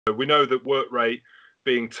We know that work rate,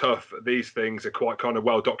 being tough, these things are quite kind of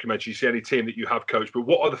well documented. You see any team that you have coached, but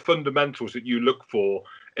what are the fundamentals that you look for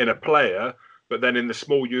in a player, but then in the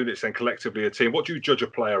small units and collectively a team? What do you judge a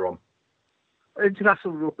player on?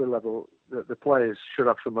 International rugby level, the players should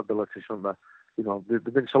have some ability, shouldn't they? You know, they've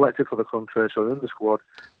been selected for the country, so in the squad,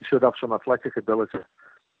 they should have some athletic ability.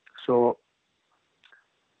 So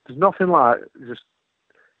there's nothing like just.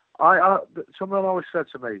 Someone always said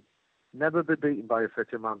to me, never be beaten by a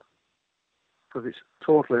fitter man, because it's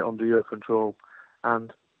totally under your control,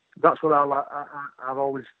 and that's what I've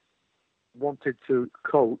always wanted to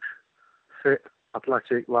coach: fit,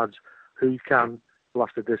 athletic lads who can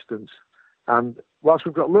last a distance. And whilst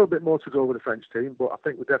we've got a little bit more to go with the French team, but I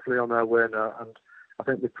think we're definitely on our way now, and I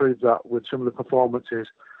think we proved that with some of the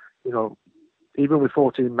performances. You know, even with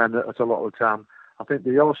 14 men at a lot of the time, I think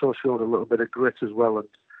they also showed a little bit of grit as well, and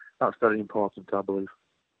that's very important, I believe.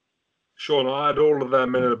 Sean, I had all of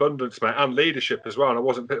them in abundance, mate, and leadership as well, and I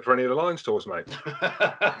wasn't picked for any of the line stores, mate.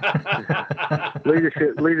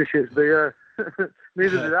 Leadership's the...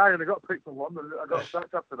 neither did I, and I got picked for one, and I got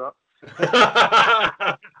sacked after that.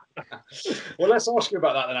 Well, let's ask you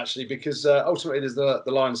about that then, actually, because ultimately there's the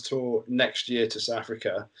Lions tour next year to South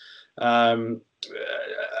Africa.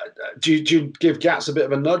 Do you give Gats a bit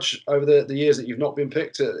of a nudge over the years that you've not been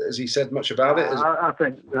picked? Has he said much about it? I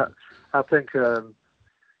think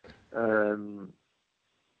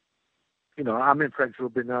you know, I'm in French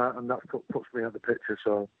rugby now, and that puts me out the picture.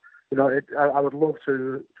 So, you know, I would love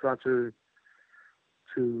to try to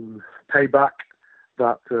pay back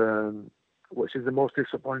that, which is the most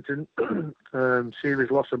disappointing series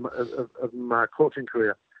loss of my coaching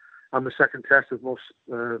career, and the second test of most.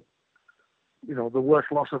 You know, the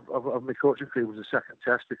worst loss of my coaching career was the second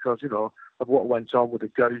test because, you know, of what went on with the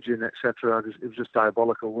gouging, etc. It was just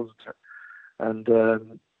diabolical, wasn't it? And,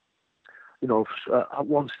 you know, at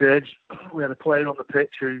one stage, we had a player on the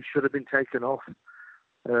pitch who should have been taken off.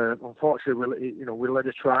 Unfortunately, we let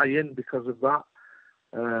a try in because of that.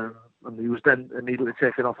 And he was then immediately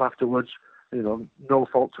taken off afterwards. You know, no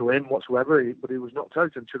fault to him whatsoever, but he was knocked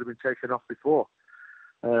out and should have been taken off before.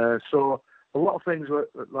 So a lot of things were...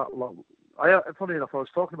 funny enough, I was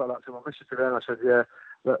talking about that to my missus today, and I said, yeah,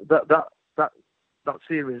 that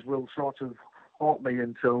series will sort of haunt me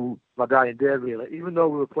until my dying day, really. Even though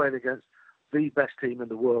we were playing against the best team in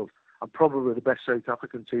the world, and probably the best South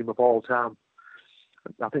African team of all time.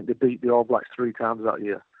 I think they beat the All Blacks 3 times that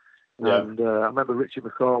year. Yeah. And I remember Richie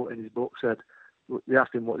McCall in his book said, they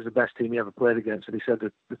asked him what was the best team he ever played against, and he said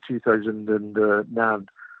the 2009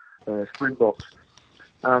 Springboks.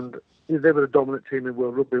 And they were the dominant team in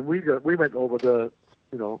world rugby. We went over the,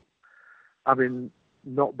 you know, having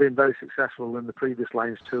not been very successful in the previous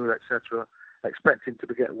Lions tour, etc., expecting to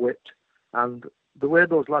get whipped. And the way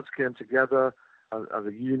those lads came together as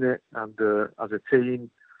a unit and as a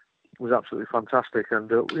team was absolutely fantastic. And,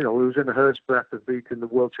 you know, we was in a herd's breath of beating the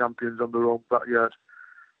world champions on their own backyard,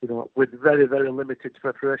 you know, with very, very limited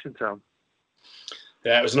preparation time.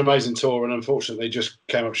 Yeah, it was an amazing tour, and unfortunately just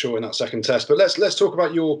came up short in that second test. But let's talk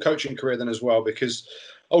about your coaching career then as well, because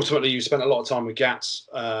ultimately you spent a lot of time with Gats,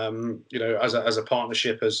 you know, as a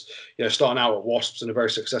partnership, as you know, starting out at Wasps in a very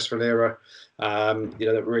successful era, you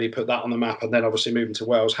know, that really put that on the map, and then obviously moving to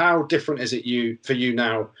Wales. How different is it for you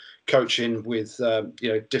now coaching with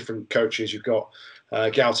you know, different coaches? You've got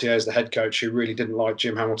Gaultier as the head coach, who really didn't like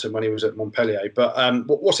Jim Hamilton when he was at Montpellier. But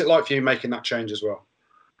what's it like for you making that change as well?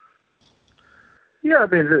 Yeah, I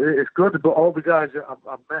mean, it's good, but all the guys that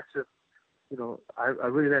I've met, you know, I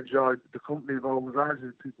really enjoyed the company of all the guys.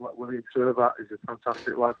 People like William Servat is a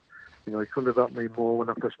fantastic lad. You know, he couldn't have helped me more when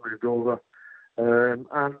I first moved over. And,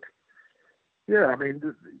 yeah, I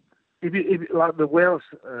mean, if you like the Wales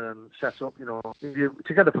setup, you know, if you're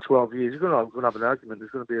together for 12 years, you're going to have an argument.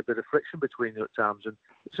 There's going to be a bit of friction between you at times. And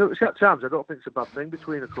so at times, I don't think it's a bad thing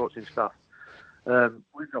between a coaching staff.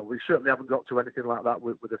 We certainly haven't got to anything like that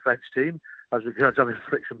with the French team, as we can't have any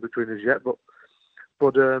friction between us yet.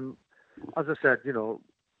 But as I said, you know,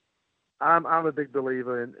 I'm a big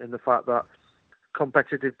believer in the fact that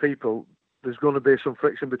competitive people, there's going to be some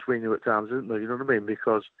friction between you at times, isn't there? You know what I mean?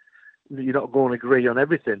 Because you're not going to agree on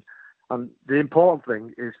everything. And the important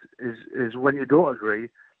thing is when you don't agree,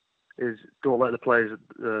 is don't let the players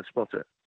spot it.